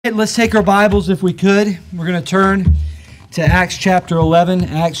Let's take our Bibles if we could. We're going to turn to Acts chapter 11.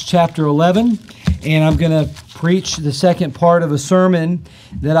 Acts chapter 11. And I'm going to preach the second part of a sermon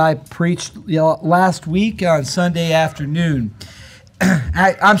that I preached last week on Sunday afternoon.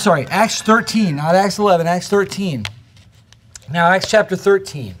 I'm sorry, Acts 13, not Acts 11, Acts 13. Now, Acts chapter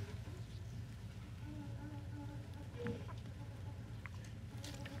 13.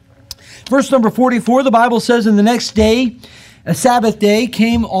 Verse number 44, the Bible says, "And the next day, a Sabbath day,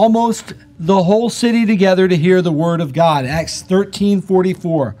 came almost the whole city together to hear the word of God." Acts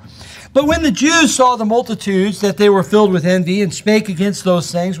 13:44. "But when the Jews saw the multitudes, that they were filled with envy, and spake against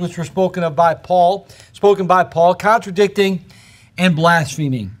those things which were spoken by Paul, contradicting and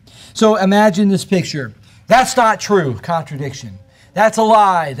blaspheming." So imagine this picture. That's not true, contradiction. That's a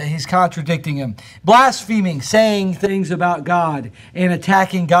lie that he's contradicting him. Blaspheming, saying things about God and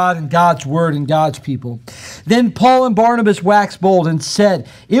attacking God and God's word and God's people. "Then Paul and Barnabas waxed bold and said,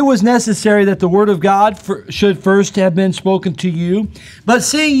 It was necessary that the word of God should first have been spoken to you. But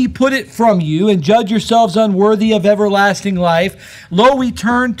seeing ye put it from you, and judge yourselves unworthy of everlasting life, lo, we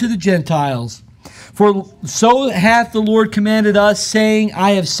turn to the Gentiles. For so hath the Lord commanded us, saying,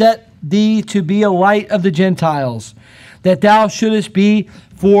 I have set thee to be a light of the Gentiles, that thou shouldest be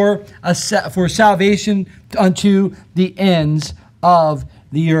for salvation unto the ends of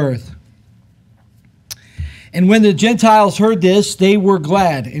the earth. And when the Gentiles heard this, they were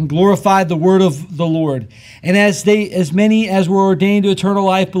glad and glorified the word of the Lord. And as many as were ordained to eternal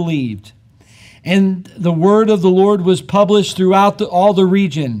life believed. And the word of the Lord was published throughout all the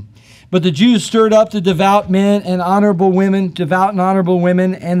region. But the Jews stirred up the devout and honorable women,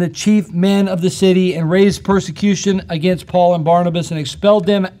 and the chief men of the city, and raised persecution against Paul and Barnabas, and expelled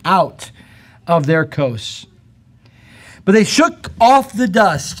them out of their coasts. But they shook off the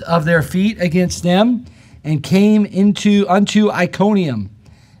dust of their feet against them, and came unto Iconium.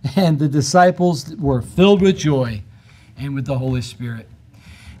 And the disciples were filled with joy and with the Holy Spirit."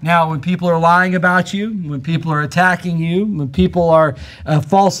 Now, when people are lying about you, when people are attacking you, when people are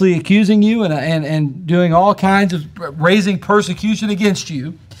falsely accusing you and doing all kinds of raising persecution against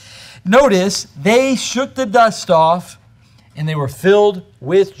you, notice they shook the dust off and they were filled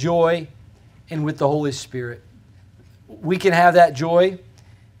with joy and with the Holy Spirit. We can have that joy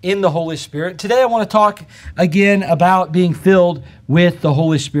in the Holy Spirit. Today I want to talk again about being filled with the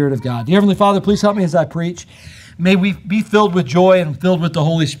Holy Spirit of God. Dear Heavenly Father, please help me as I preach. May we be filled with joy and filled with the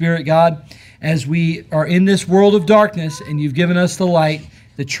Holy Spirit, God, as we are in this world of darkness and you've given us the light,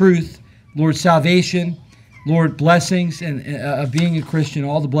 the truth, Lord, salvation, Lord, blessings and of being a Christian,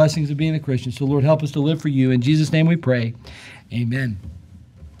 all the blessings of being a Christian. So, Lord, help us to live for you. In Jesus' name we pray. Amen.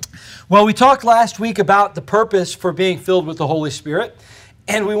 Well, we talked last week about the purpose for being filled with the Holy Spirit.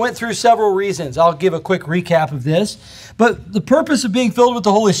 And we went through several reasons. I'll give a quick recap of this. But the purpose of being filled with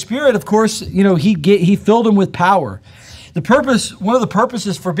the Holy Spirit, of course, he filled him with power. One of the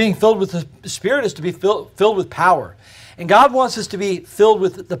purposes for being filled with the Spirit is to be filled with power. And God wants us to be filled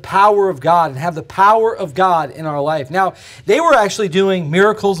with the power of God and have the power of God in our life. Now, they were actually doing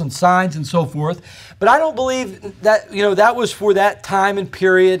miracles and signs and so forth, but I don't believe that, that was for that time and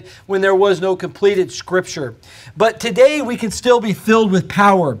period when there was no completed Scripture. But today we can still be filled with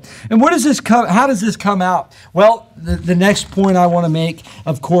power. And how does this come out? Well, the next point I want to make,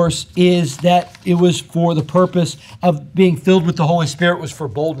 of course, is that it was for the purpose of being filled with the Holy Spirit was for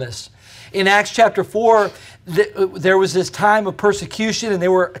boldness. In Acts chapter 4, there was this time of persecution, and they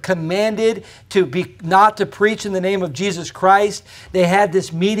were commanded not to preach in the name of Jesus Christ. They had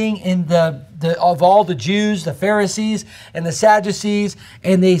this meeting of all the Jews, the Pharisees, and the Sadducees,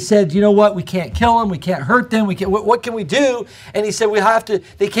 and they said, you know what, we can't kill them, we can't hurt them, what can we do? And he said,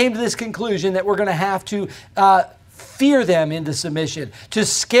 they came to this conclusion that we're going to have to fear them into submission, to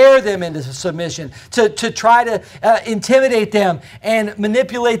scare them into submission, to try to intimidate them and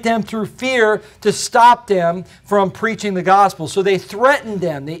manipulate them through fear to stop them from preaching the gospel. So they threatened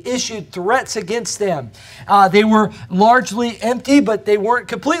them. They issued threats against them. They were largely empty, but they weren't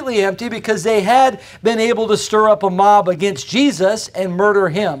completely empty because they had been able to stir up a mob against Jesus and murder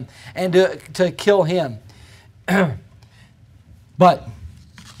him and to kill him. But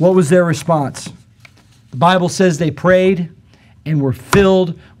what was their response? The Bible says they prayed and were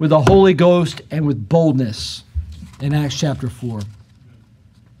filled with the Holy Ghost and with boldness in Acts chapter 4. The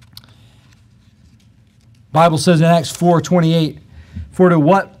Bible says in Acts 4:28,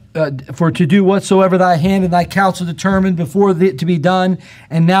 for to do whatsoever thy hand and thy counsel determined before thee to be done.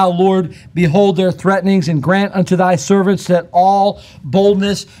 And now, Lord, behold their threatenings, and grant unto thy servants that all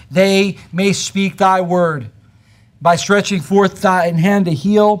boldness they may speak thy word, by stretching forth thine hand to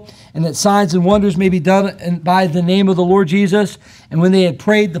heal, and that signs and wonders may be done by the name of the Lord Jesus. And when they had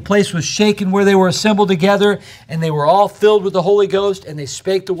prayed, the place was shaken where they were assembled together, and they were all filled with the Holy Ghost, and they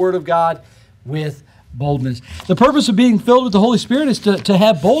spake the word of God with boldness. The purpose of being filled with the Holy Spirit is to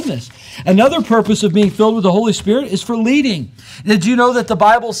have boldness. Another purpose of being filled with the Holy Spirit is for leading. Did you know that the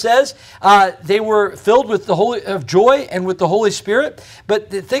Bible says they were filled with of joy and with the Holy Spirit? But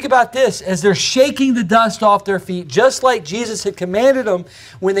think about this, as they're shaking the dust off their feet, just like Jesus had commanded them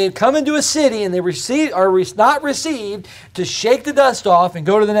when they come into a city and they not received, to shake the dust off and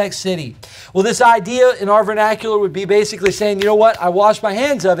go to the next city. Well, this idea in our vernacular would be basically saying, you know what, I wash my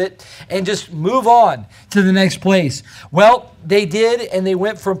hands of it and just move on to the next place. Well, they did, and they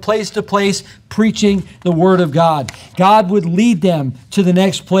went from place to place preaching the Word of God. God would lead them to the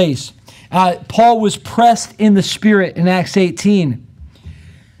next place. Paul was pressed in the Spirit in Acts 18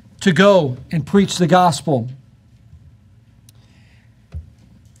 to go and preach the gospel.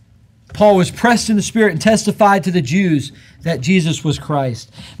 Paul was pressed in the Spirit and testified to the Jews that Jesus was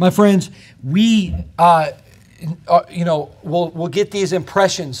Christ. My friends, we we'll get these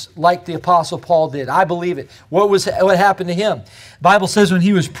impressions like the Apostle Paul did. I believe it. What happened to him? The Bible says when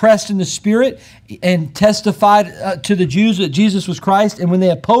he was pressed in the Spirit and testified to the Jews that Jesus was Christ, and when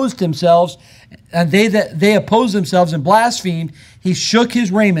they opposed themselves, and they opposed themselves and blasphemed, he shook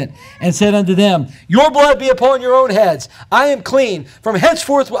his raiment and said unto them, your blood be upon your own heads. I am clean. From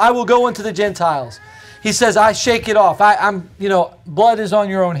henceforth I will go unto the Gentiles. He says, I shake it off. Blood is on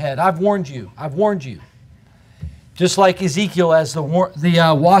your own head. I've warned you. I've warned you. Just like Ezekiel, as the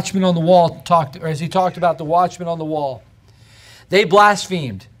watchman on the wall talked about the watchman on the wall. They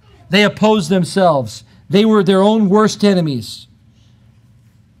blasphemed. They opposed themselves. They were their own worst enemies.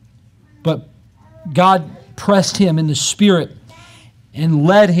 But God pressed him in the Spirit and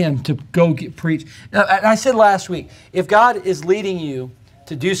led him to go preach. Now, I said last week, if God is leading you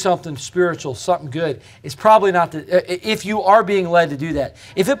to do something spiritual, something good, it's probably not if you are being led to do that.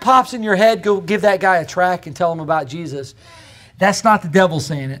 If it pops in your head, go give that guy a tract and tell him about Jesus. That's not the devil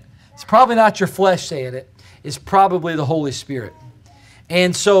saying it. It's probably not your flesh saying it. It's probably the Holy Spirit.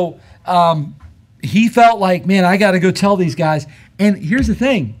 And so he felt like, man, I got to go tell these guys. And here's the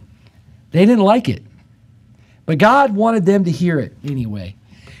thing. They didn't like it. But God wanted them to hear it anyway.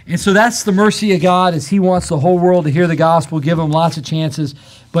 And so that's the mercy of God, is he wants the whole world to hear the gospel, give them lots of chances.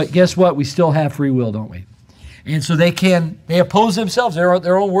 But guess what? We still have free will, don't we? And so they oppose themselves. They're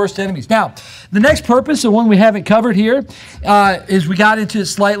their own worst enemies. Now, the next purpose, the one we haven't covered here, is we got into it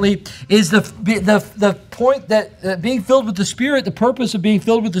slightly, is the point that being filled with the Spirit, the purpose of being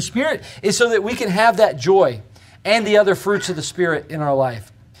filled with the Spirit is so that we can have that joy and the other fruits of the Spirit in our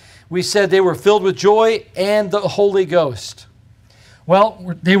life. We said they were filled with joy and the Holy Ghost.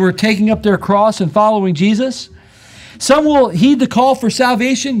 Well, they were taking up their cross and following Jesus. Some will heed the call for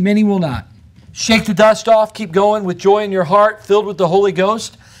salvation, many will not. Shake the dust off, keep going with joy in your heart, filled with the Holy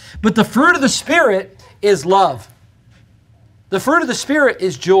Ghost. But the fruit of the Spirit is love. The fruit of the Spirit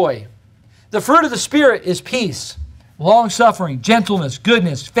is joy. The fruit of the Spirit is peace, long-suffering, gentleness,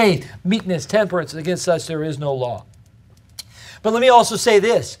 goodness, faith, meekness, temperance. Against such there is no law. But let me also say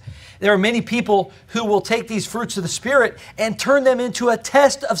this. There are many people who will take these fruits of the Spirit and turn them into a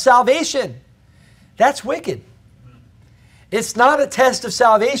test of salvation. That's wicked. It's not a test of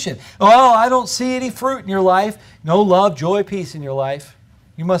salvation. Oh, I don't see any fruit in your life. No love, joy, peace in your life.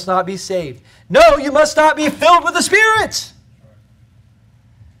 You must not be saved. No, you must not be filled with the Spirit.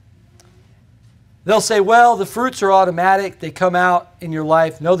 They'll say, well, the fruits are automatic. They come out in your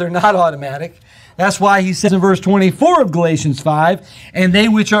life. No, they're not automatic. That's why he says in verse 24 of Galatians 5, and they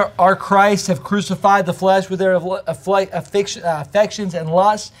which are Christ have crucified the flesh with their affections and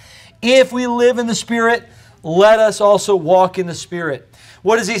lusts. If we live in the Spirit, let us also walk in the Spirit.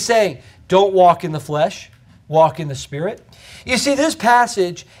 What is he saying? Don't walk in the flesh, walk in the Spirit. You see, this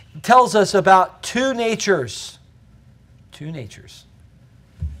passage tells us about two natures. Two natures.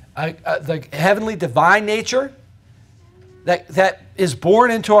 The heavenly divine nature that is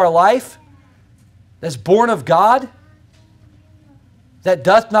born into our life, that's born of God, that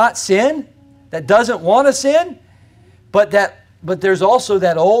doth not sin, that doesn't want to sin, but there's also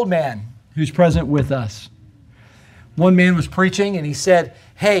that old man who's present with us. One man was preaching and he said,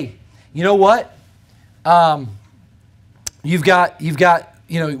 hey, you know what? You've got,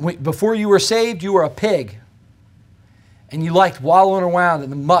 before you were saved, you were a pig. And you liked wallowing around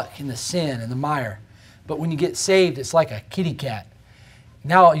in the muck, in the sin, and the mire. But when you get saved, it's like a kitty cat.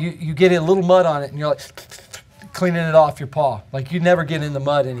 Now you get a little mud on it and you're like cleaning it off your paw. Like you never get in the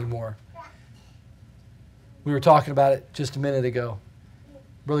mud anymore. We were talking about it just a minute ago.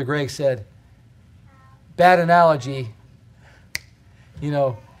 Brother Greg said, bad analogy.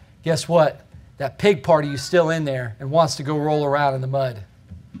 Guess what? that pig part of you still in there and wants to go roll around in the mud.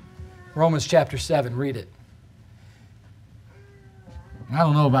 Romans chapter 7, read it. I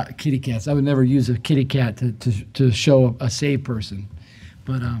don't know about kitty cats. I would never use a kitty cat to show a saved person.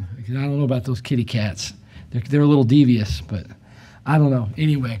 But I don't know about those kitty cats. They're a little devious, but I don't know.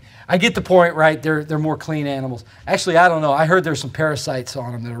 Anyway, I get the point, right? They're more clean animals. Actually, I don't know. I heard there's some parasites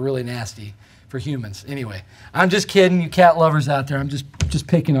on them that are really nasty for humans. Anyway, I'm just kidding, you cat lovers out there. I'm just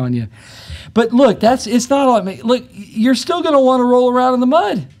picking on you. But look, it's not all me. Look, you're still going to want to roll around in the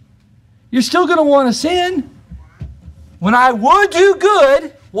mud. You're still going to want to sin. When I would do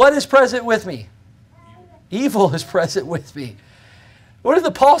good, what is present with me? Evil is present with me. What did the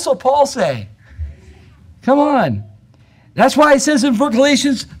Apostle Paul say? Come on. That's why it says in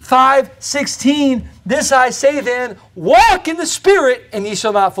Galatians 5:16, this I say then, walk in the Spirit, and ye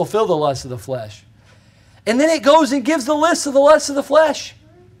shall not fulfill the lust of the flesh. And then it goes and gives the list of the lusts of the flesh.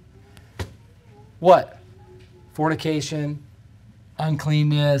 What? Fornication,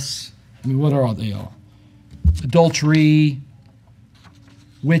 uncleanness. I mean, what are they all? Adultery,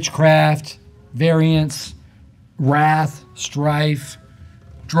 witchcraft, variance, wrath, strife,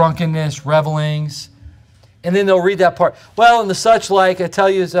 drunkenness, revelings. And then they'll read that part. Well, and the such like, I tell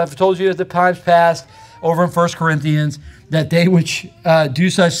you, as I've told you at the times past, over in 1 Corinthians, that they which do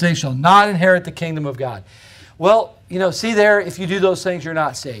such things shall not inherit the kingdom of God. Well, see there, if you do those things, you're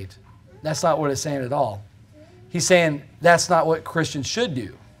not saved. That's not what it's saying at all. He's saying that's not what Christians should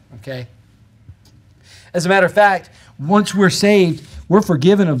do, okay? As a matter of fact, once we're saved, we're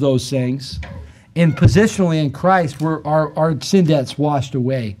forgiven of those things. And positionally in Christ, our sin debt's washed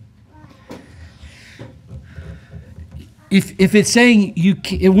away. If it's saying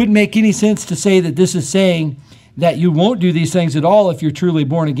it wouldn't make any sense to say that this is saying that you won't do these things at all if you're truly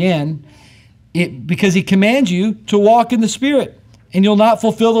born again, because he commands you to walk in the Spirit, and you'll not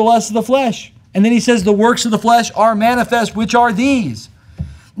fulfill the lusts of the flesh. And then he says the works of the flesh are manifest, which are these.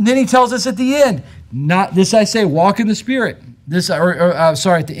 And then he tells us at the end, not this I say, walk in the Spirit. At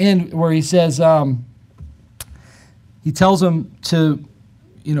the end where he says, he tells them to,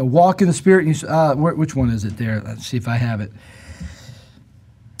 walk in the Spirit. Which one is it there? Let's see if I have it.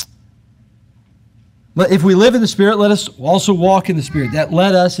 If we live in the Spirit, let us also walk in the Spirit. That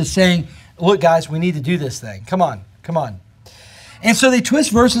let us is saying, look, guys, we need to do this thing. Come on, come on. And so they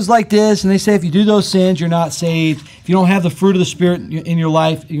twist verses like this, and they say if you do those sins, you're not saved. If you don't have the fruit of the Spirit in your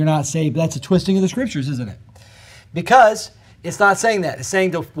life, you're not saved. That's a twisting of the Scriptures, isn't it? Because it's not saying that. It's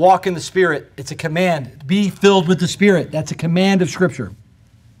saying to walk in the Spirit. It's a command. Be filled with the Spirit. That's a command of Scripture.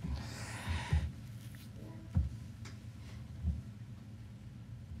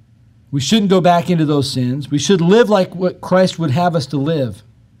 We shouldn't go back into those sins. We should live like what Christ would have us to live.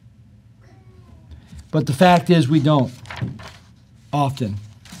 But the fact is we don't often.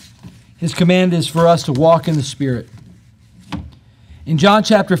 His command is for us to walk in the Spirit. In John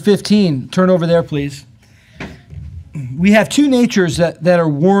chapter 15, turn over there, please. We have two natures that are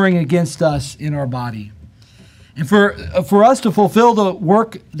warring against us in our body. And for us to fulfill the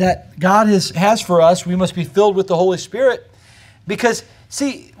work that God has for us, we must be filled with the Holy Spirit. Because,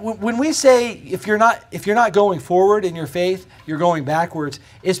 see, when we say if you're not going forward in your faith, you're going backwards,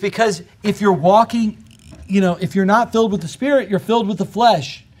 it's because if you're walking, if you're not filled with the Spirit, you're filled with the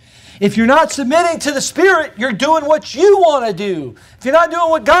flesh. If you're not submitting to the Spirit, you're doing what you want to do. If you're not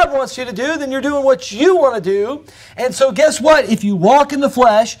doing what God wants you to do, then you're doing what you want to do. And so guess what? If you walk in the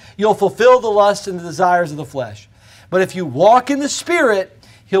flesh, you'll fulfill the lust and the desires of the flesh. But if you walk in the Spirit,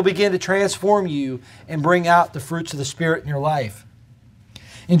 He'll begin to transform you and bring out the fruits of the Spirit in your life.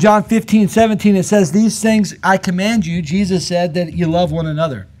 In John 15:17, it says, these things I command you, Jesus said, that you love one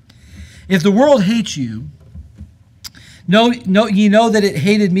another. If the world hates you, ye know that it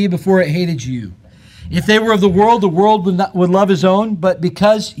hated me before it hated you. If they were of the world would love his own. But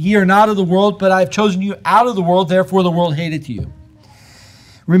because ye are not of the world, but I have chosen you out of the world, therefore the world hateth you.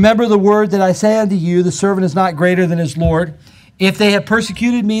 Remember the word that I say unto you, the servant is not greater than his Lord. If they have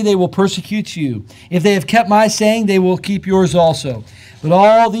persecuted me, they will persecute you. If they have kept my saying, they will keep yours also. But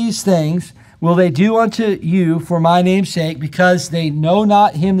all these things will they do unto you for my name's sake, because they know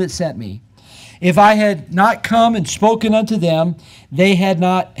not him that sent me. If I had not come and spoken unto them, they had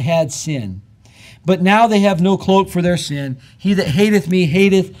not had sin. But now they have no cloak for their sin. He that hateth me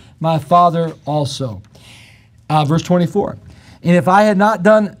hateth my Father also. Verse 24. And if I had not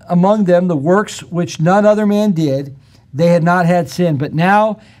done among them the works which none other man did, they had not had sin. But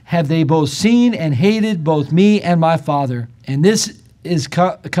now have they both seen and hated both me and my Father. And this is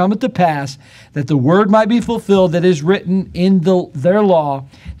cometh to pass, that the word might be fulfilled that is written in their law,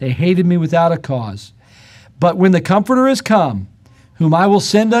 they hated me without a cause. But when the Comforter is come, whom I will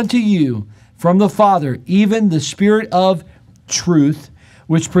send unto you from the Father, even the Spirit of truth,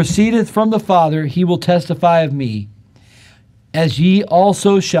 which proceedeth from the Father, he will testify of me. As ye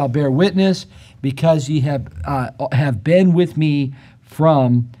also shall bear witness, because ye have been with me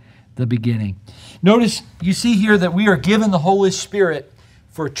from the beginning. Notice, you see here that we are given the Holy Spirit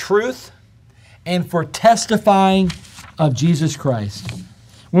for truth and for testifying of Jesus Christ.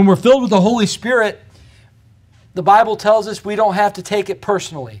 When we're filled with the Holy Spirit, the Bible tells us we don't have to take it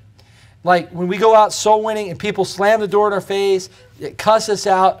personally. Like when we go out soul winning and people slam the door in our face, cuss us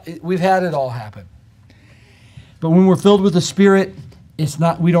out, we've had it all happen. But when we're filled with the Spirit,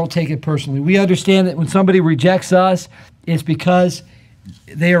 we don't take it personally. We understand that when somebody rejects us, it's because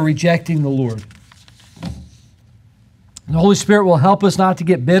they are rejecting the Lord. The Holy Spirit will help us not to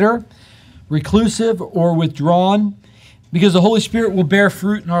get bitter, reclusive, or withdrawn, because the Holy Spirit will bear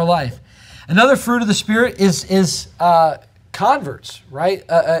fruit in our life. Another fruit of the Spirit is converts, right?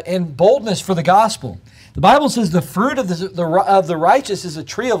 And boldness for the gospel. The Bible says the fruit of the righteous is a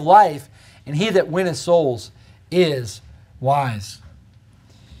tree of life, and he that winneth souls is wise.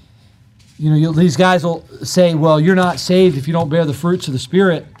 These guys will say, well, you're not saved if you don't bear the fruits of the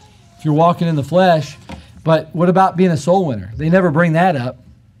Spirit, if you're walking in the flesh. But what about being a soul winner? They never bring that up.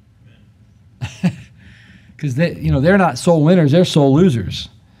 Because they're not soul winners, they're soul losers.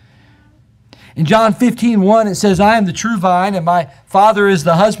 In John 15:1, it says, I am the true vine, and my Father is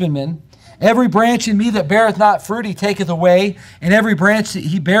the husbandman. Every branch in me that beareth not fruit, he taketh away, and every branch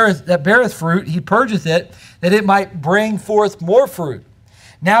that beareth fruit, he purgeth it, that it might bring forth more fruit.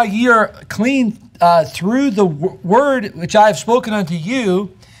 Now ye are clean through the word which I have spoken unto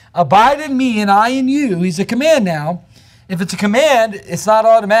you. Abide in me, and I in you. He's a command now. If it's a command, it's not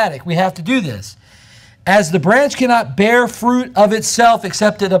automatic. We have to do this. As the branch cannot bear fruit of itself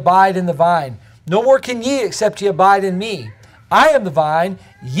except it abide in the vine, no more can ye except ye abide in me. I am the vine,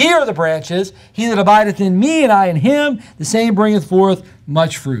 ye are the branches. He that abideth in me, and I in him, the same bringeth forth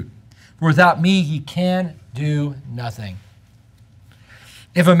much fruit. For without me ye can do nothing.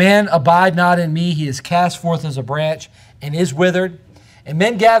 If a man abide not in me, he is cast forth as a branch, and is withered. And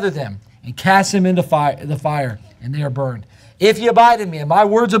men gather them, and cast them into the fire, and they are burned. If ye abide in me, and my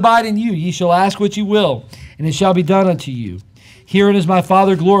words abide in you, ye shall ask what ye will, and it shall be done unto you. Herein is my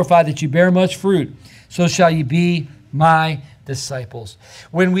Father glorified, that ye bear much fruit, so shall ye be my disciples.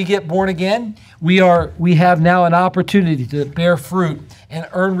 When we get born again, we have now an opportunity to bear fruit and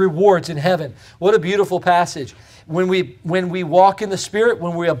earn rewards in heaven. What a beautiful passage. When we walk in the Spirit,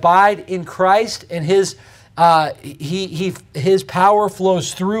 when we abide in Christ, and His power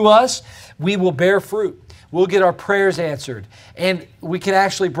flows through us, we will bear fruit. We'll get our prayers answered, and we can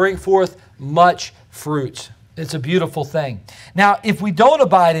actually bring forth much fruit. It's a beautiful thing. Now, if we don't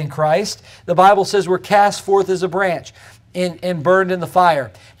abide in Christ, the Bible says we're cast forth as a branch and burned in the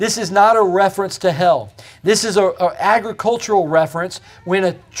fire. This is not a reference to hell. This is an agricultural reference. When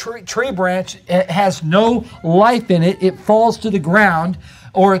a tree branch has no life in it, it falls to the ground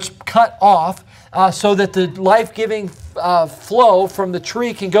or it's cut off so that the life-giving flow from the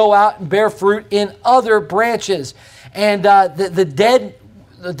tree can go out and bear fruit in other branches. And the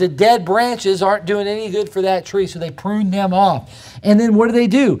dead branches aren't doing any good for that tree, so they prune them off. And then what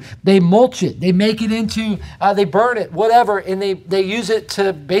do? They mulch it. They make it into, they burn it, whatever, and they use it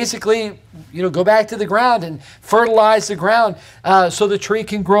to basically, go back to the ground and fertilize the ground so the tree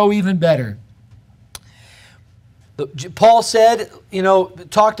can grow even better. Paul said,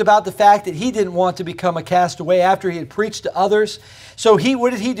 talked about the fact that he didn't want to become a castaway after he had preached to others. So what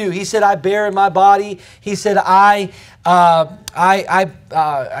did he do? He said, I bear in my body. He said, I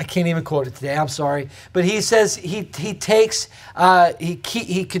can't even quote it today. I'm sorry. But he says he takes,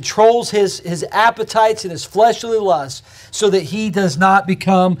 he controls his appetites and his fleshly lusts so that he does not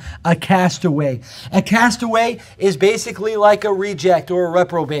become a castaway. A castaway is basically like a reject or a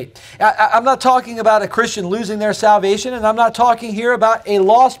reprobate. I'm not talking about a Christian losing their salvation, and I'm not talking here about a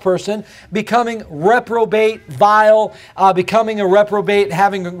lost person becoming reprobate, vile, becoming a reprobate,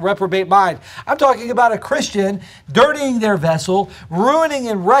 having a reprobate mind. I'm talking about a Christian dirtying their vessel, ruining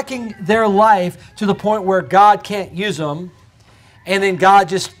and wrecking their life to the point where God can't use them, and then God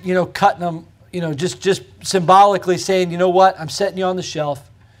just, cutting them, just symbolically saying, you know what, I'm setting you on the shelf.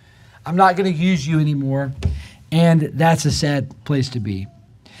 I'm not going to use you anymore. And that's a sad place to be.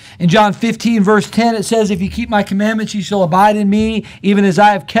 In John 15, verse 10, it says, if you keep my commandments, you shall abide in me, even as I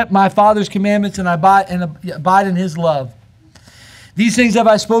have kept my Father's commandments and abide in his love. These things have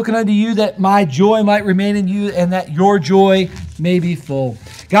I spoken unto you, that my joy might remain in you, and that your joy may be full.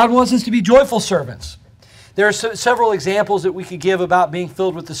 God wants us to be joyful servants. There are several examples that we could give about being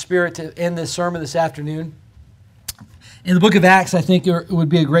filled with the Spirit to end this sermon this afternoon. In the book of Acts, I think it would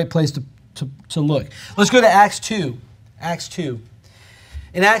be a great place to look. Let's go to Acts 2. Acts 2.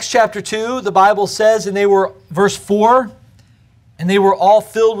 In Acts chapter 2, the Bible says, and they were, verse 4, and they were all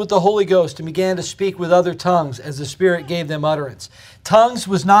filled with the Holy Ghost and began to speak with other tongues as the Spirit gave them utterance. Tongues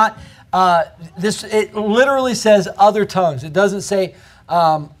was not, it literally says other tongues. It doesn't say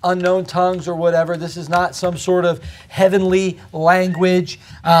unknown tongues or whatever. This is not some sort of heavenly language.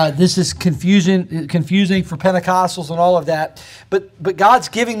 This is confusing for Pentecostals and all of that. But God's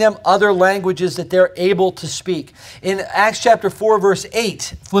giving them other languages that they're able to speak. In Acts chapter 4, verse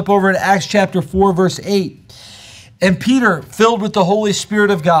 8, flip over to Acts chapter 4, verse 8. And Peter, filled with the Holy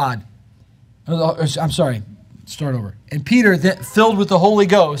Spirit of God, I'm sorry, start over. And Peter, filled with the Holy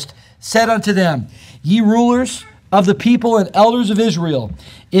Ghost, said unto them, Ye rulers of the people and elders of Israel,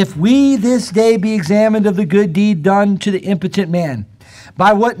 if we this day be examined of the good deed done to the impotent man,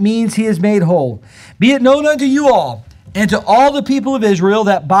 by what means he is made whole, be it known unto you all, and to all the people of Israel,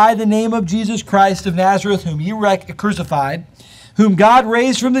 that by the name of Jesus Christ of Nazareth, whom ye crucified, whom God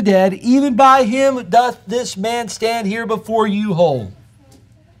raised from the dead, even by him doth this man stand here before you whole.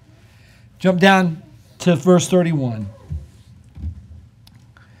 Jump down to verse 31.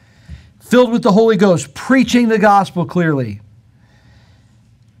 Filled with the Holy Ghost, preaching the gospel clearly.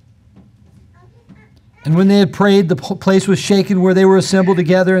 And when they had prayed, the place was shaken where they were assembled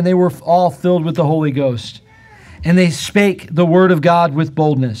together, and they were all filled with the Holy Ghost. And they spake the word of God with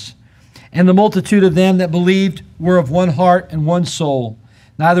boldness. And the multitude of them that believed were of one heart and one soul.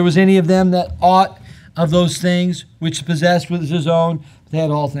 Neither was any of them that aught of those things which possessed was his own, but they had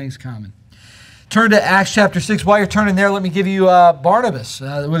all things common. Turn to Acts chapter 6. While you're turning there, let me give you Barnabas,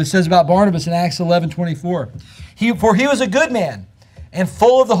 what it says about Barnabas in Acts 11:24. For he was a good man, and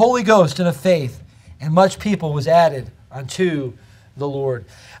full of the Holy Ghost and of faith, and much people was added unto the Lord.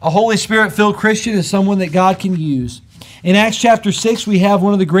 A Holy Spirit-filled Christian is someone that God can use. In Acts chapter 6, we have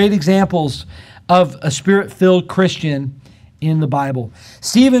one of the great examples of a Spirit-filled Christian in the Bible.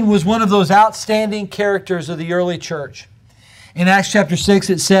 Stephen was one of those outstanding characters of the early church. In Acts chapter 6,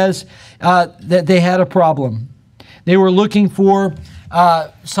 it says that they had a problem. They were looking for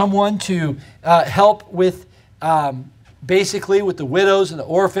someone to help with, basically, with the widows and the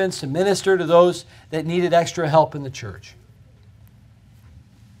orphans, to minister to those that needed extra help in the church.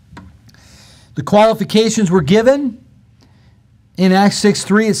 The qualifications were given. In Acts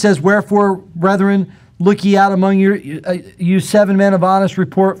 6:3, it says, Wherefore, brethren, look ye out among you 7 men of honest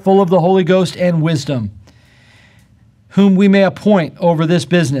report, full of the Holy Ghost and wisdom, whom we may appoint over this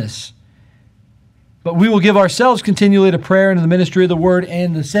business. But we will give ourselves continually to prayer and to the ministry of the word.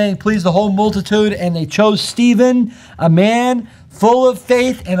 And the saying pleased the whole multitude, and they chose Stephen, a man full of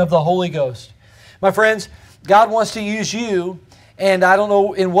faith and of the Holy Ghost. My friends, God wants to use you. And I don't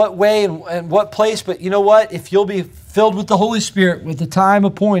know in what way and what place, but you know what? If you'll be filled with the Holy Spirit with the time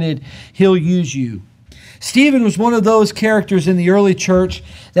appointed, He'll use you. Stephen was one of those characters in the early church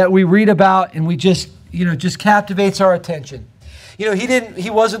that we read about, and we just captivates our attention. He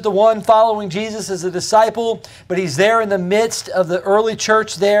wasn't the one following Jesus as a disciple, but he's there in the midst of the early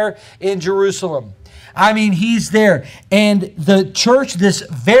church there in Jerusalem. I mean, he's there. And the church, this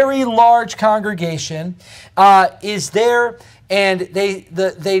very large congregation, is there. And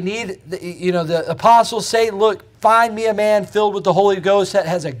they need, the apostles say, look, find me a man filled with the Holy Ghost that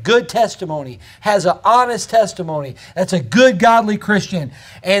has a good testimony, has an honest testimony, that's a good, godly Christian.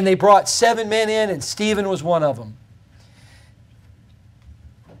 And they brought 7 men in, and Stephen was one of them.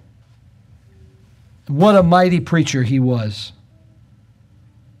 What a mighty preacher he was.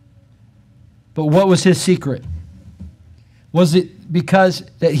 But what was his secret? Was it because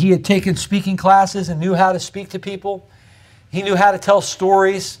that he had taken speaking classes and knew how to speak to people? He knew how to tell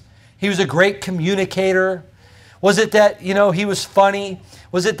stories. He was a great communicator. Was it that, he was funny?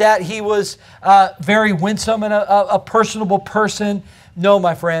 Was it that he was very winsome and a personable person? No,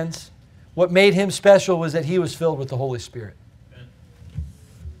 my friends. What made him special was that he was filled with the Holy Spirit.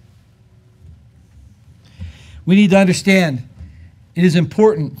 We need to understand it is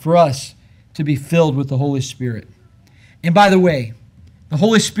important for us to be filled with the Holy Spirit. And by the way, the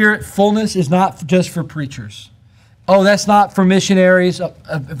Holy Spirit fullness is not just for preachers. Oh, that's not for missionaries,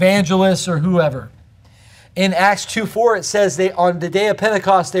 evangelists, or whoever. In Acts 2:4, it says on the day of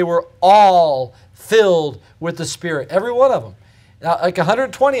Pentecost, they were all filled with the Spirit. Every one of them. Like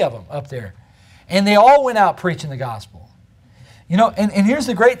 120 of them up there. And they all went out preaching the gospel. And here's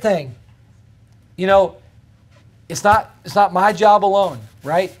the great thing. It's not my job alone,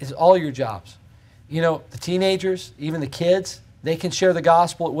 right? It's all your jobs. The teenagers, even the kids, they can share the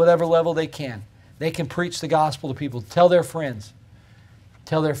gospel at whatever level they can. They can preach the gospel to people, tell their friends,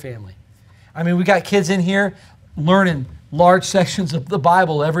 tell their family. I mean, we got kids in here learning large sections of the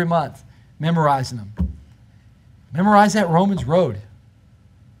Bible every month. memorizing them. Memorize that Romans road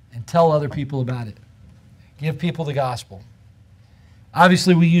and tell other people about it. Give people the gospel.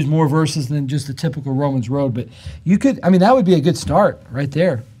 Obviously, we use more verses than just the typical Romans road, but you could, that would be a good start right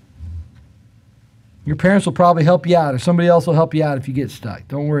there. Your parents will probably help you out, or somebody else will help you out if you get stuck.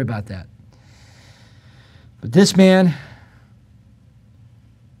 Don't worry about that. But this man,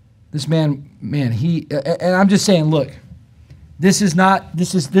 he, and I'm just saying, look, this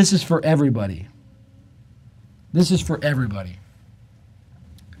is for everybody. This is for everybody.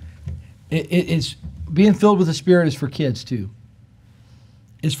 It's being filled with the Spirit is for kids too.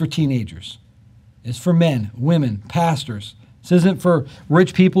 It's for teenagers. It's for men, women, pastors. This isn't for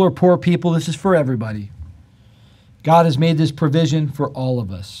rich people or poor people. This is for everybody. God has made this provision for all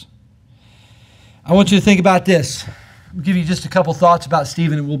of us. I want you to think about this. I'll give you just a couple thoughts about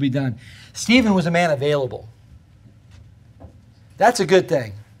Stephen and we'll be done. Stephen was a man available. That's a good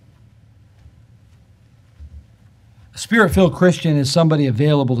thing. A Spirit-filled Christian is somebody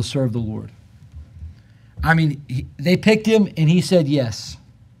available to serve the Lord. They picked him and he said yes.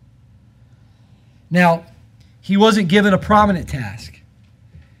 Now, he wasn't given a prominent task.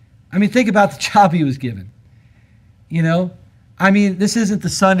 Think about the job he was given. This isn't the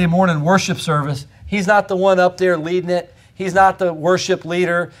Sunday morning worship service. He's not the one up there leading it. He's not the worship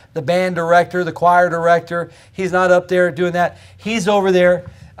leader, the band director, the choir director. He's not up there doing that. He's over there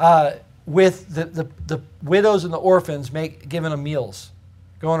with the widows and the orphans, giving them meals,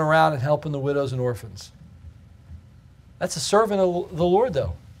 going around and helping the widows and orphans. That's a servant of the Lord,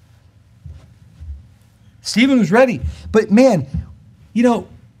 though. Stephen was ready. But man,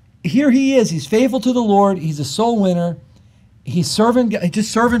 here he is. He's faithful to the Lord. He's a soul winner. He's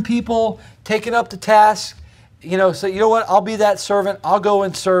just serving people, taking up the task. So you know what? I'll be that servant. I'll go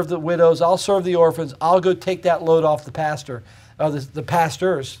and serve the widows. I'll serve the orphans. I'll go take that load off the pastor, the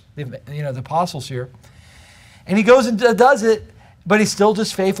pastors, the apostles here. And he goes and does it, but he's still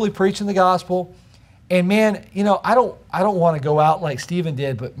just faithfully preaching the gospel. And man, I don't want to go out like Stephen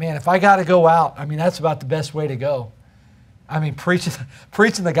did, but man, if I got to go out, that's about the best way to go.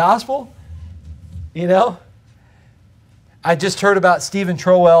 Preaching the gospel, I just heard about Stephen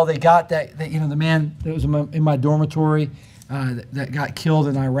Trowell. They got that the man that was in my dormitory that got killed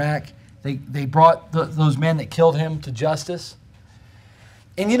in Iraq. They brought those men that killed him to justice.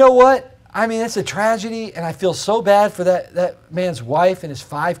 And you know what? It's a tragedy, and I feel so bad for that man's wife and his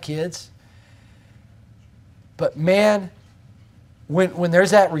 5 kids. But man, when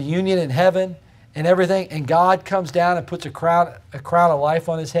there's that reunion in heaven and everything, and God comes down and puts a crown of life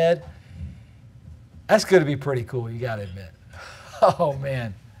on his head, that's going to be pretty cool, you got to admit. Oh,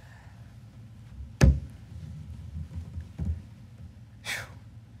 man.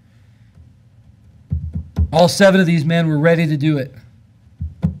 All 7 of these men were ready to do it.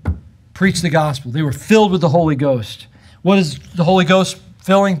 Preach the gospel. They were filled with the Holy Ghost. What does the Holy Ghost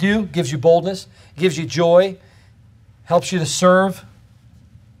filling do? Gives you boldness, gives you joy, helps you to serve.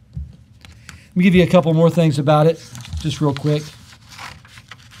 Let me give you a couple more things about it, just real quick.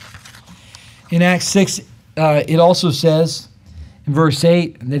 In Acts 6, it also says in verse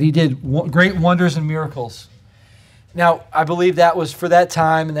 8 that he did great wonders and miracles. Now, I believe that was for that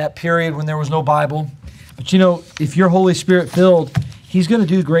time and that period when there was no Bible. But if you're Holy Spirit filled, he's going to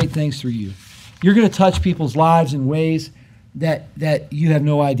do great things through you. You're going to touch people's lives in ways that you have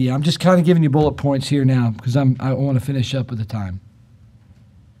no idea. I'm just kind of giving you bullet points here now because I want to finish up with the time.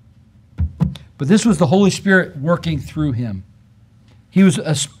 But this was the Holy Spirit working through him. He was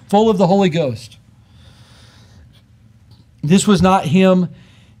full of the Holy Ghost. This was not him,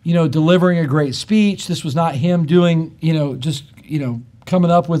 delivering a great speech. This was not him doing,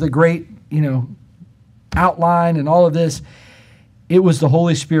 coming up with a great, outline and all of this. It was the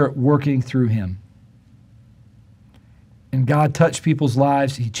Holy Spirit working through him. And God touched people's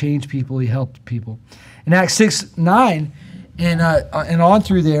lives. He changed people. He helped people. In Acts 6:9 and on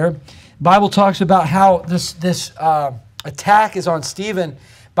through there, the Bible talks about how this attack is on Stephen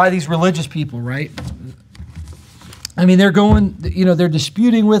by these religious people, right? They're going, they're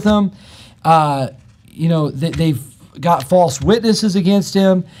disputing with him. They've got false witnesses against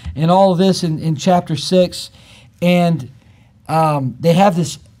him and all of this in chapter 6. And they have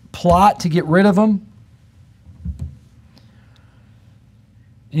this plot to get rid of him.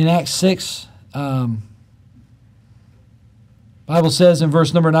 In Acts 6, Bible says in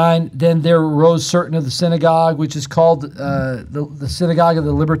verse number 9, then there arose certain of the synagogue, which is called the synagogue of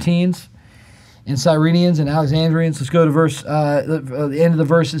the Libertines, and Cyrenians and Alexandrians. Let's go to the end of the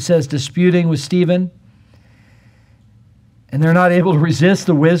verse. It says, disputing with Stephen, and they're not able to resist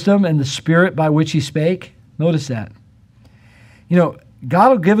the wisdom and the spirit by which he spake. Notice that. God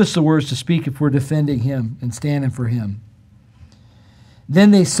will give us the words to speak if we're defending him and standing for him.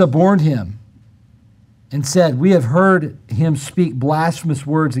 Then they suborned him and said, we have heard him speak blasphemous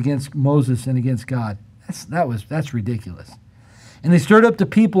words against Moses and against God. That's ridiculous. And they stirred up the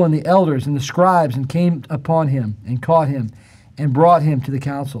people and the elders and the scribes and came upon him and caught him and brought him to the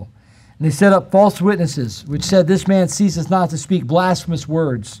council. And they set up false witnesses, which said, this man ceases not to speak blasphemous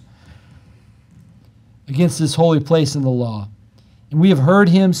words against this holy place in the law. And we have heard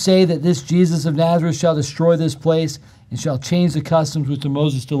him say that this Jesus of Nazareth shall destroy this place and shall change the customs which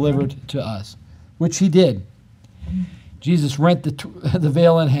Moses delivered to us, which he did. Jesus rent the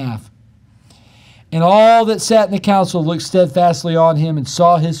veil in half. And all that sat in the council looked steadfastly on him and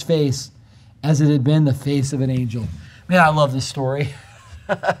saw his face as it had been the face of an angel. Man, I love this story.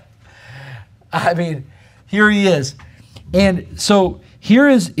 I mean, here he is. And so here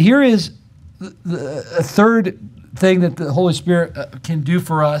is a third thing that the Holy Spirit can do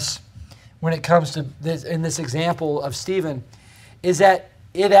for us when it comes to this, in this example of Stephen, is that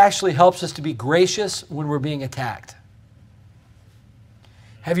it actually helps us to be gracious when we're being attacked.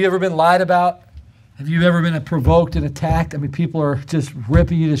 Have you ever been lied about? Have you ever been provoked and attacked? I mean, people are just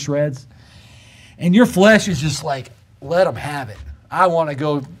ripping you to shreds. And your flesh is just like, let them have it. I want to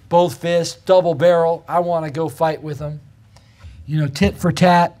go both fists, double barrel. I want to go fight with them. You know, tit for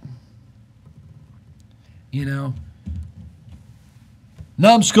tat. You know,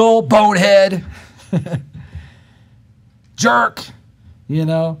 numbskull, bonehead, jerk, you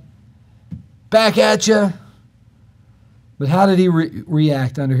know, back at you. But how did he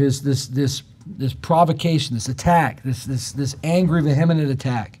react under this provocation, this attack, this angry, vehement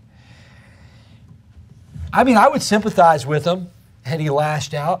attack? I mean, I would sympathize with him had he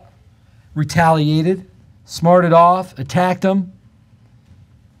lashed out, retaliated, smarted off, attacked him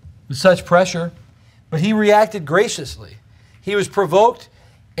with such pressure. But he reacted graciously. He was provoked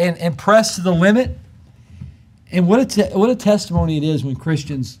and pressed to the limit. And what a testimony it is when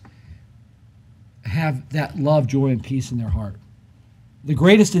Christians have that love, joy, and peace in their heart. The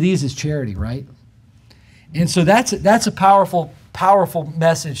greatest of these is charity, right? And so that's a powerful, powerful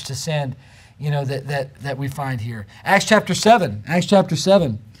message to send, you know, that we find here. Acts chapter 7.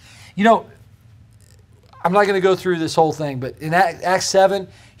 You know, I'm not going to go through this whole thing, but in Acts 7,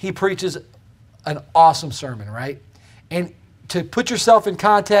 he preaches an awesome sermon, right? And to put yourself in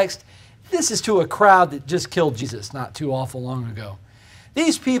context, this is to a crowd that just killed Jesus not too awful long ago.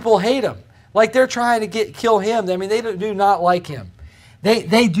 These people hate him. Like they're trying to kill him. I mean, they do not like him.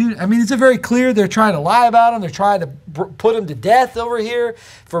 They do. I mean, it's very clear they're trying to lie about him. They're trying to put him to death over here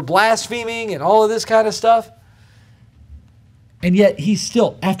for blaspheming and all of this kind of stuff. And yet he's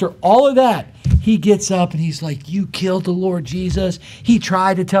still, after all of that, he gets up and he's like, you killed the Lord Jesus. He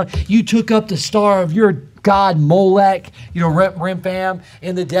tried to tell, you took up the star of your god Molech, you know, Rempam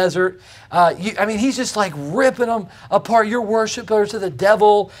in the desert. I mean, he's just like ripping them apart. You're worshipers of the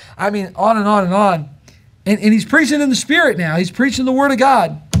devil. I mean, on and on and on. And he's preaching in the Spirit now. He's preaching the Word of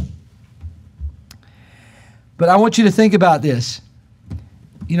God. But I want you to think about this.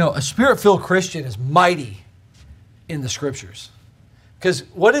 You know, a Spirit-filled Christian is mighty in the Scriptures. Because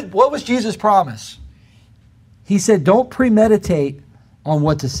what was Jesus' promise? He said, don't premeditate on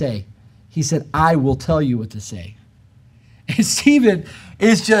what to say. He said, I will tell you what to say. And Stephen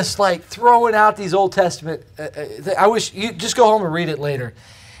is just like throwing out these Old Testament. I wish you just go home and read it later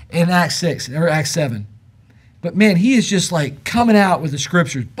in Acts 6 or Acts 7. But man, he is just like coming out with the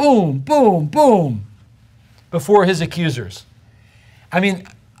Scriptures. Boom, boom, boom. Before his accusers. I mean,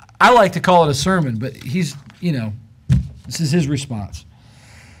 I like to call it a sermon, but he's, you know, this is his response.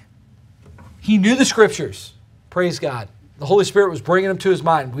 He knew the Scriptures. Praise God. The Holy Spirit was bringing them to his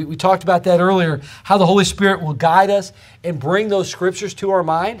mind. We talked about that earlier, how the Holy Spirit will guide us and bring those Scriptures to our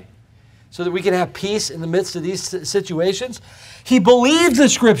mind so that we can have peace in the midst of these situations. He believed the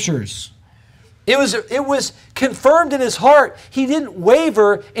Scriptures. It was confirmed in his heart. He didn't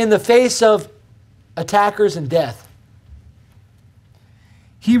waver in the face of attackers and death.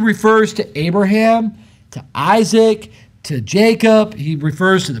 He refers to Abraham, to Isaac, to Jacob. He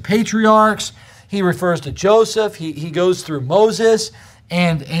refers to the patriarchs. He refers to Joseph. He goes through Moses,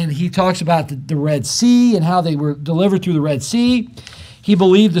 and he talks about the Red Sea and how they were delivered through the Red Sea. He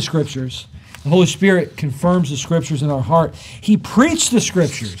believed the Scriptures. The Holy Spirit confirms the Scriptures in our heart. He preached the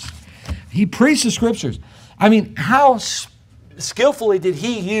Scriptures. He preached the Scriptures. I mean, how skillfully did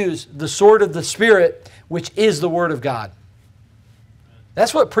he use the sword of the Spirit, which is the Word of God?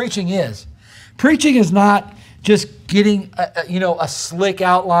 That's what preaching is. Preaching is not just getting a slick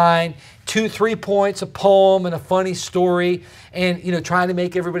outline, 2-3 points, a poem, and a funny story, and trying to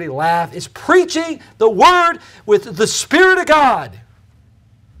make everybody laugh. It's preaching the Word with the Spirit of God.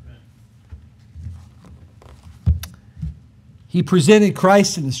 He presented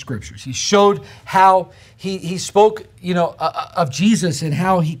Christ in the Scriptures. He showed how he spoke, of Jesus and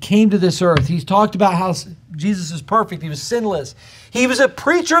how he came to this earth. He talked about how Jesus is perfect. He was sinless. He was a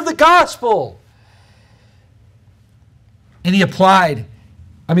preacher of the gospel. And he applied.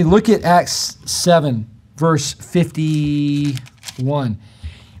 Look at Acts 7, verse 51.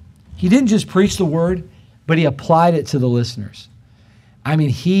 He didn't just preach the word, but he applied it to the listeners.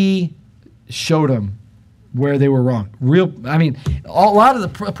 He showed them where they were wrong. A lot of the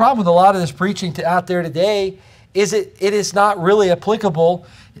problem with a lot of this preaching out there today is it is not really applicable.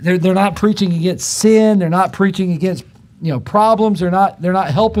 They're not preaching against sin. They're not preaching against problems. They're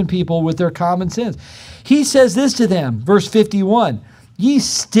not helping people with their common sins. He says this to them, verse 51. Ye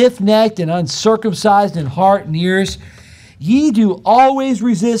stiff-necked and uncircumcised in heart and ears, ye do always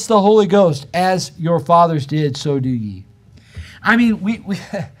resist the Holy Ghost, as your fathers did, so do ye.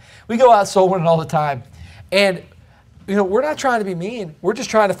 We go out soul winning all the time. And, we're not trying to be mean. We're just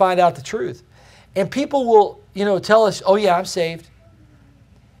trying to find out the truth. And people will, tell us, oh, yeah, I'm saved.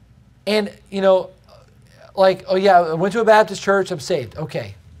 And, like, oh, yeah, I went to a Baptist church, I'm saved.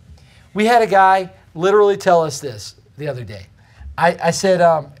 Okay. We had a guy literally tell us this the other day. He said,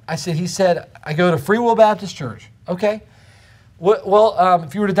 I go to Free Will Baptist Church. Okay. Well,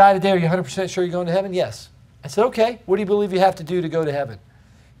 if you were to die today, are you 100% sure you're going to heaven? Yes. I said, okay. What do you believe you have to do to go to heaven?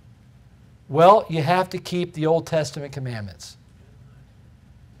 Well, you have to keep the Old Testament commandments.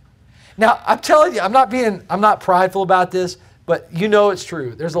 Now, I'm telling you, I'm not prideful about this, but it's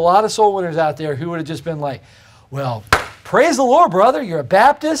true. There's a lot of soul winners out there who would have just been like, well, praise the Lord, brother. You're a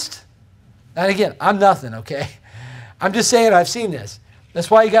Baptist. And again, I'm nothing, okay? I'm just saying I've seen this. That's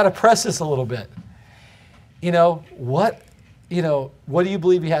why you got to press this a little bit. What do you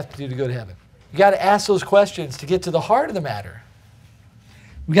believe you have to do to go to heaven? You got to ask those questions to get to the heart of the matter.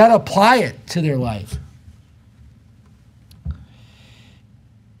 We got to apply it to their life.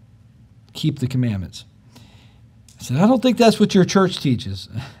 Keep the commandments. I said, I don't think that's what your church teaches.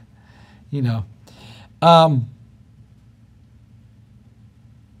 Then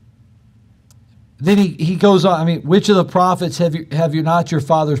he goes on, which of the prophets have you not your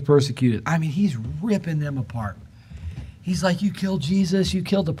fathers persecuted? He's ripping them apart. He's like, you killed Jesus, you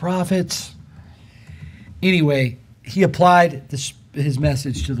killed the prophets. Anyway, he applied his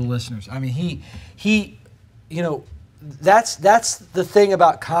message to the listeners. That's the thing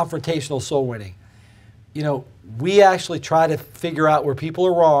about confrontational soul winning. We actually try to figure out where people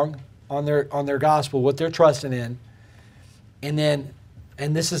are wrong on their gospel, what they're trusting in,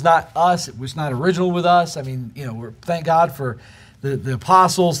 and this is not us. It was not original with us. Thank God for the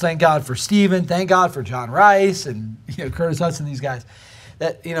apostles. Thank God for Stephen. Thank God for John Rice and Curtis Hudson. These guys,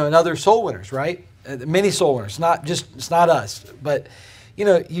 and other soul winners, right? Many soul winners. It's not us, but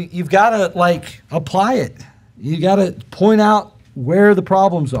you've got to apply it. You got to point out where the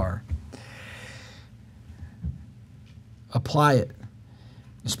problems are. Apply it.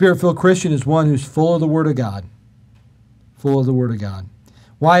 A Spirit-filled Christian is one who's full of the Word of God. Full of the Word of God.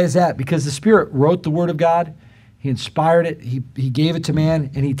 Why is that? Because the Spirit wrote the Word of God. He inspired it. He gave it to man,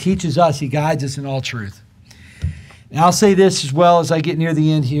 and He teaches us. He guides us in all truth. And I'll say this as well as I get near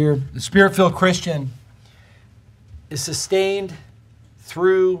the end here. The Spirit-filled Christian is sustained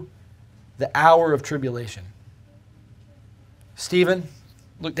through the hour of tribulation. Stephen,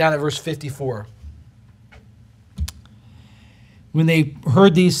 look down at verse 54. When they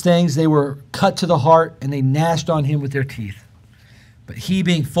heard these things, they were cut to the heart, and they gnashed on him with their teeth. But he,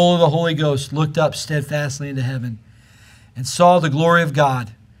 being full of the Holy Ghost, looked up steadfastly into heaven and saw the glory of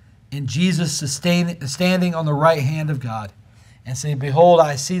God, and Jesus standing on the right hand of God, and saying, Behold,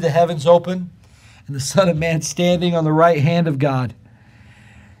 I see the heavens open, and the Son of Man standing on the right hand of God.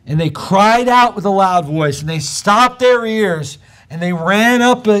 And they cried out with a loud voice, and they stopped their ears, and they ran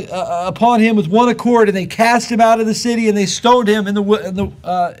up upon him with one accord, and they cast him out of the city, and they stoned him, and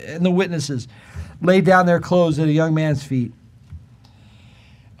the witnesses laid down their clothes at a young man's feet.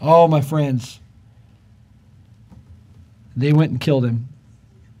 Oh, my friends, they went and killed him.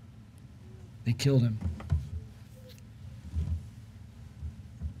 They killed him.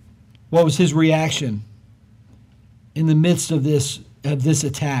 What was his reaction in the midst of this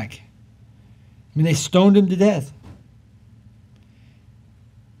attack? They stoned him to death.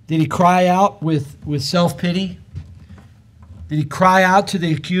 Did he cry out with self-pity? Did he cry out to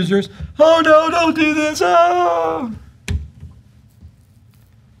the accusers? Oh, no, don't do this. Oh.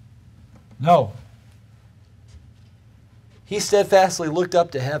 No. He steadfastly looked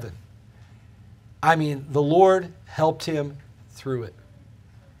up to heaven. The Lord helped him through it.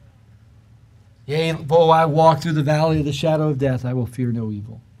 Yea, though I walk through the valley of the shadow of death, I will fear no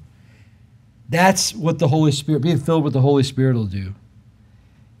evil. That's what the Holy Spirit, being filled with the Holy Spirit will do.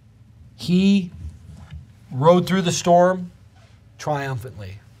 He rode through the storm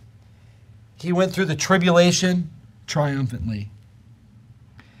triumphantly. He went through the tribulation triumphantly.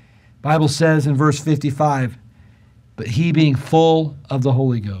 Bible says in verse 55, but he being full of the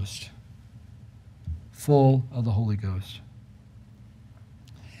Holy Ghost. Full of the Holy Ghost.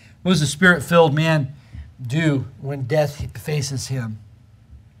 What does a Spirit-filled man do when death faces him?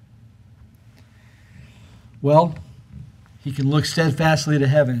 Well, he can look steadfastly to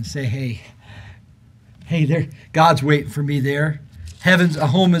heaven and say, hey, there, God's waiting for me there. Heaven's a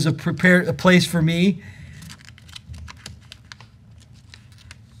home is a place for me.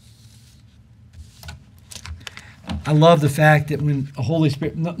 I love the fact that when a Holy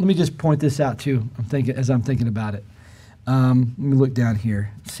Spirit, let me just point this out too. As I'm thinking about it. Let me look down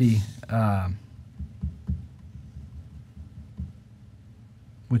here. See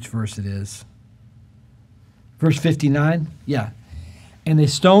which verse it is. Verse 59. Yeah. And they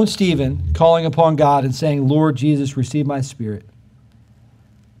stoned Stephen, calling upon God and saying, Lord Jesus, receive my spirit.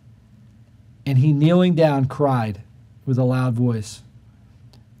 And he, kneeling down, cried with a loud voice,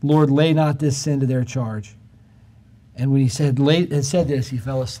 Lord, lay not this sin to their charge. And when he said this, he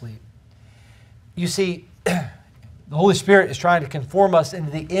fell asleep. You see, the Holy Spirit is trying to conform us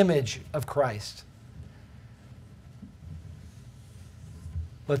into the image of Christ.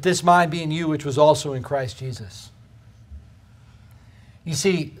 Let this mind be in you, which was also in Christ Jesus. You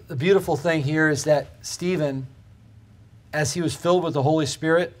see, the beautiful thing here is that Stephen, as he was filled with the Holy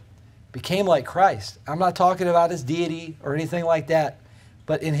Spirit, became like Christ. I'm not talking about his deity or anything like that,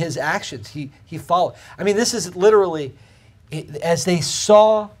 but in his actions, he followed. I mean, this is literally, as they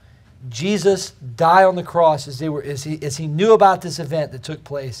saw Jesus die on the cross, as he knew about this event that took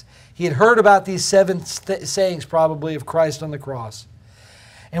place, he had heard about these 7 sayings probably of Christ on the cross.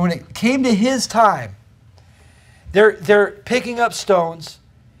 And when it came to his time, they're picking up stones.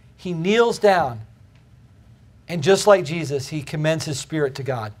 He kneels down, and just like Jesus, he commends his spirit to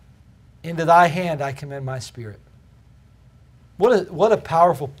God. Into thy hand I commend my spirit. What a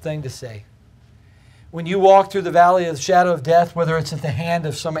powerful thing to say. When you walk through the valley of the shadow of death, whether it's at the hand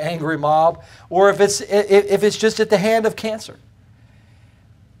of some angry mob or if it's just at the hand of cancer.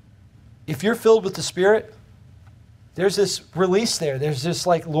 If you're filled with the Spirit, there's this release there. There's this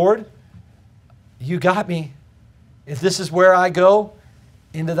like, Lord, you got me. If this is where I go,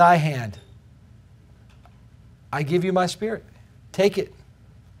 into thy hand, I give you my spirit. Take it.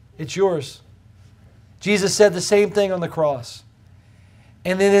 It's yours. Jesus said the same thing on the cross.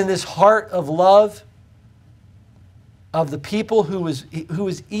 And then in this heart of love of the people who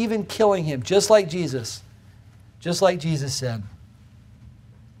was even killing him, just like Jesus said,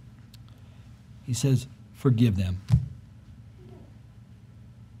 he says, forgive them.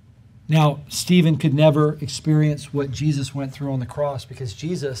 Now, Stephen could never experience what Jesus went through on the cross because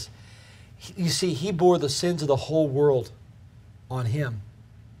Jesus, you see, he bore the sins of the whole world on him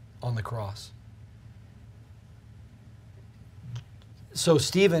on the cross. So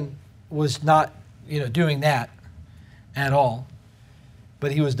Stephen was not, doing that at all,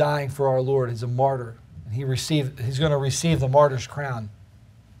 but he was dying for our Lord as a martyr, and he's going to receive the martyr's crown.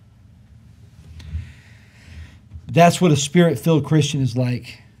 That's what a Spirit-filled Christian is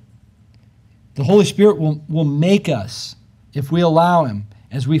like. The Holy Spirit will make us, if we allow him,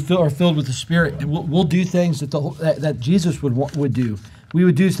 as we are filled with the Spirit, and we'll do things that Jesus would do. We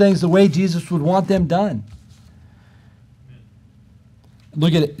would do things the way Jesus would want them done.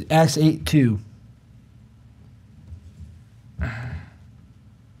 Look at it, Acts 8:2.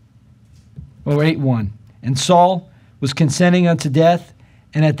 Or 8:1. And Saul was consenting unto death,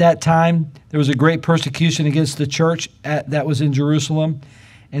 and at that time there was a great persecution against the church that was in Jerusalem,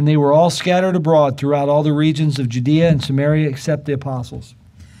 and they were all scattered abroad throughout all the regions of Judea and Samaria except the apostles.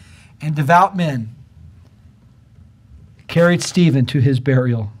 And devout men carried Stephen to his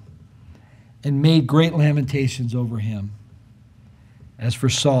burial and made great lamentations over him. As for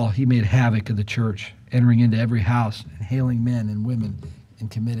Saul, he made havoc of the church, entering into every house and hailing men and women, and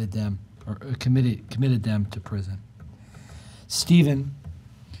committed them to prison. Stephen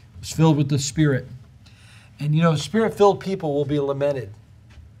was filled with the Spirit. And Spirit-filled people will be lamented.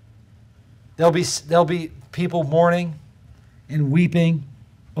 There'll be people mourning and weeping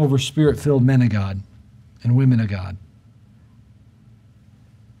over Spirit-filled men of God and women of God.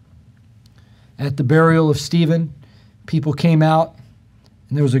 At the burial of Stephen, people came out,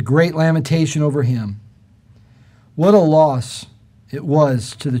 and there was a great lamentation over him. What a loss it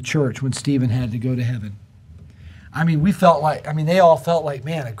was to the church when Stephen had to go to heaven. They all felt like,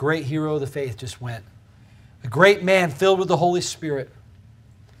 man, a great hero of the faith just went. A great man filled with the Holy Spirit.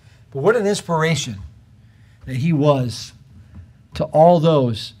 But what an inspiration that he was to all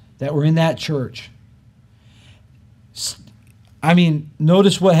those that were in that church. I mean,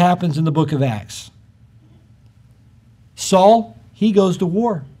 notice what happens in the book of Acts. Saul, he goes to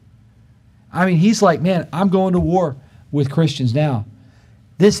war. I mean, he's like, man, I'm going to war with Christians now.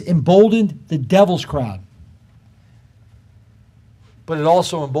 This emboldened the devil's crowd. But it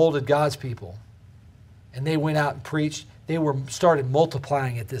also emboldened God's people. And they went out and preached. They started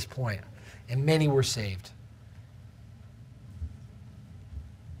multiplying at this point, and many were saved.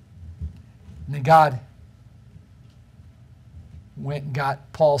 And then God went and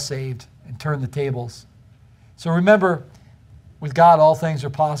got Paul saved and turned the tables. So remember, with God, all things are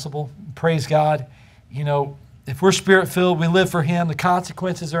possible. Praise God. You know, if we're Spirit-filled, we live for Him. The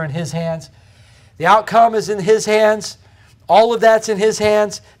consequences are in His hands. The outcome is in His hands. All of that's in His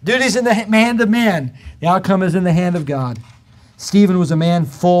hands. Duty's in the hand of man. The outcome is in the hand of God. Stephen was a man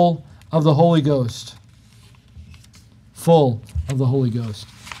full of the Holy Ghost. Full of the Holy Ghost.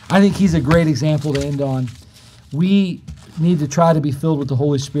 I think he's a great example to end on. We need to try to be filled with the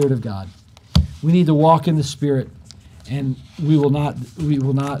Holy Spirit of God. We need to walk in the Spirit, and we will not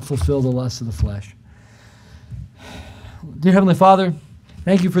fulfill the lusts of the flesh. Dear Heavenly Father,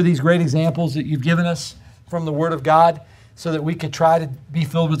 thank you for these great examples that you've given us from the Word of God so that we could try to be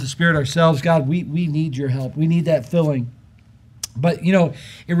filled with the Spirit ourselves. God, we need your help. We need that filling. But, you know,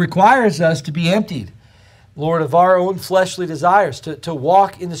 it requires us to be emptied, Lord, of our own fleshly desires, to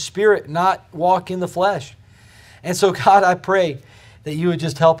walk in the Spirit, not walk in the flesh. And so, God, I pray that you would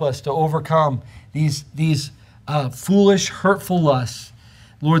just help us to overcome these foolish, hurtful lusts,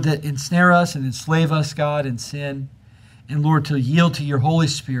 Lord, that ensnare us and enslave us, God, in sin. And, Lord, to yield to your Holy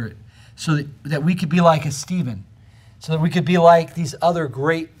Spirit so that we could be like a Stephen, so that we could be like these other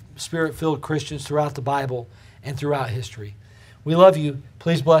great Spirit-filled Christians throughout the Bible and throughout history. We love you.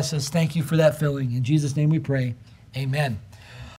 Please bless us. Thank you for that filling. In Jesus' name we pray. Amen.